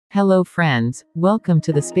Hello friends, welcome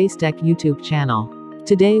to the SpaceTec YouTube channel.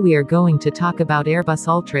 Today we are going to talk about Airbus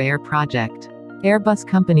UltraAir project. Airbus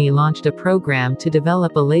company launched a program to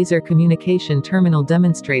develop a laser communication terminal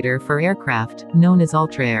demonstrator for aircraft, known as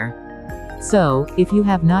UltraAir. So, if you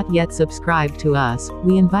have not yet subscribed to us,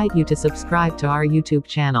 we invite you to subscribe to our YouTube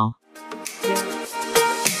channel.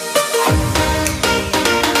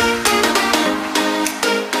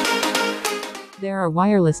 There are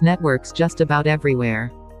wireless networks just about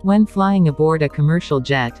everywhere. When flying aboard a commercial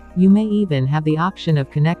jet, you may even have the option of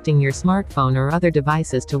connecting your smartphone or other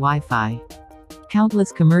devices to Wi-Fi.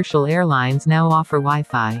 Countless commercial airlines now offer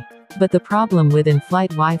Wi-Fi. But the problem with in-flight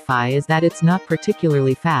Wi-Fi is that it's not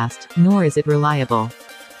particularly fast, nor is it reliable.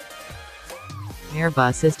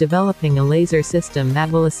 Airbus is developing a laser system that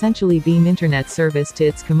will essentially beam internet service to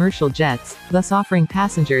its commercial jets, thus offering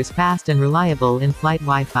passengers fast and reliable in-flight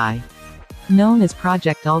Wi-Fi. Known as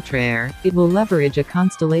Project UltraAir, it will leverage a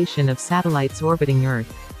constellation of satellites orbiting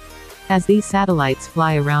Earth. As these satellites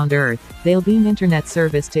fly around Earth, they'll beam internet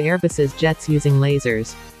service to Airbus's jets using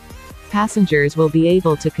lasers. Passengers will be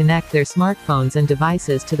able to connect their smartphones and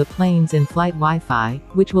devices to the plane's in-flight Wi-Fi,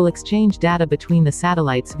 which will exchange data between the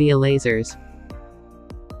satellites via lasers.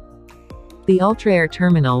 The UltraAir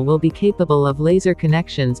terminal will be capable of laser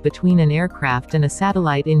connections between an aircraft and a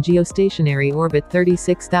satellite in geostationary orbit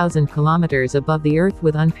 36,000 kilometers above the Earth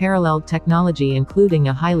with unparalleled technology, including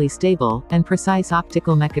a highly stable and precise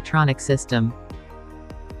optical mechatronic system.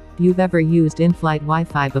 If you've ever used in-flight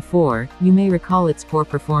Wi-Fi before, you may recall its poor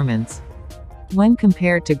performance. When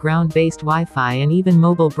compared to ground-based Wi-Fi and even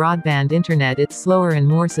mobile broadband internet, it's slower and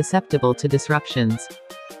more susceptible to disruptions.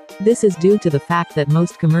 This is due to the fact that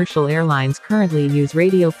most commercial airlines currently use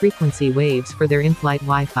radio frequency waves for their in-flight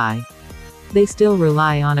Wi-Fi. They still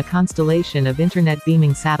rely on a constellation of internet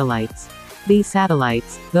beaming satellites. These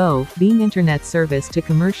satellites, though, beam internet service to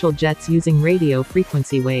commercial jets using radio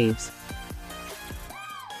frequency waves.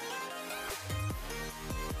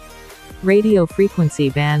 Radio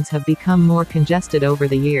frequency bands have become more congested over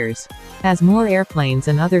the years. As more airplanes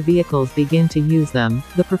and other vehicles begin to use them,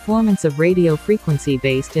 the performance of radio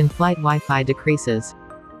frequency-based in-flight Wi-Fi decreases.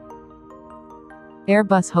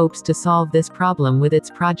 Airbus hopes to solve this problem with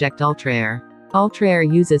its Project UltraAir.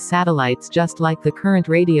 UltraAir uses satellites just like the current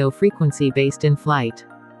radio frequency-based in-flight.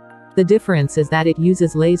 The difference is that it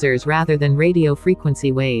uses lasers rather than radio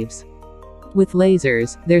frequency waves. With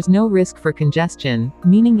lasers, there's no risk for congestion,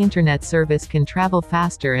 meaning internet service can travel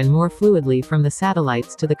faster and more fluidly from the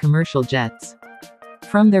satellites to the commercial jets.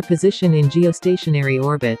 From their position in geostationary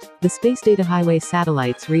orbit, the SpaceDataHighway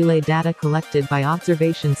satellites relay data collected by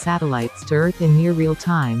observation satellites to Earth in near real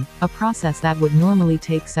time, a process that would normally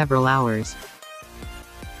take several hours.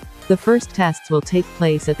 The first tests will take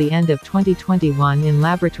place at the end of 2021 in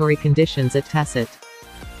laboratory conditions at Tessit.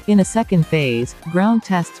 In a second phase, ground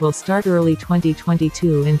tests will start early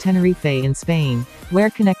 2022 in Tenerife in Spain, where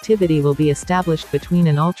connectivity will be established between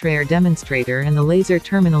an UltraAir demonstrator and the laser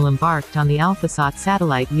terminal embarked on the AlphaSat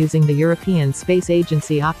satellite using the European Space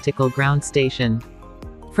Agency Optical ground station.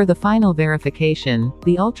 For the final verification,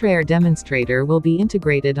 the UltraAir demonstrator will be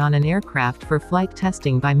integrated on an aircraft for flight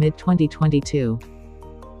testing by mid-2022.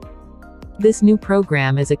 This new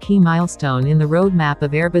program is a key milestone in the roadmap of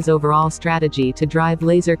Airbus' overall strategy to drive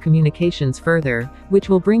laser communications further, which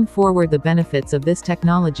will bring forward the benefits of this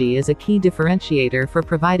technology as a key differentiator for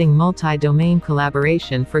providing multi-domain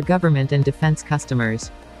collaboration for government and defense customers.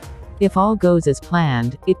 If all goes as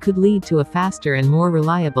planned, it could lead to a faster and more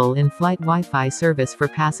reliable in-flight Wi-Fi service for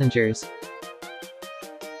passengers.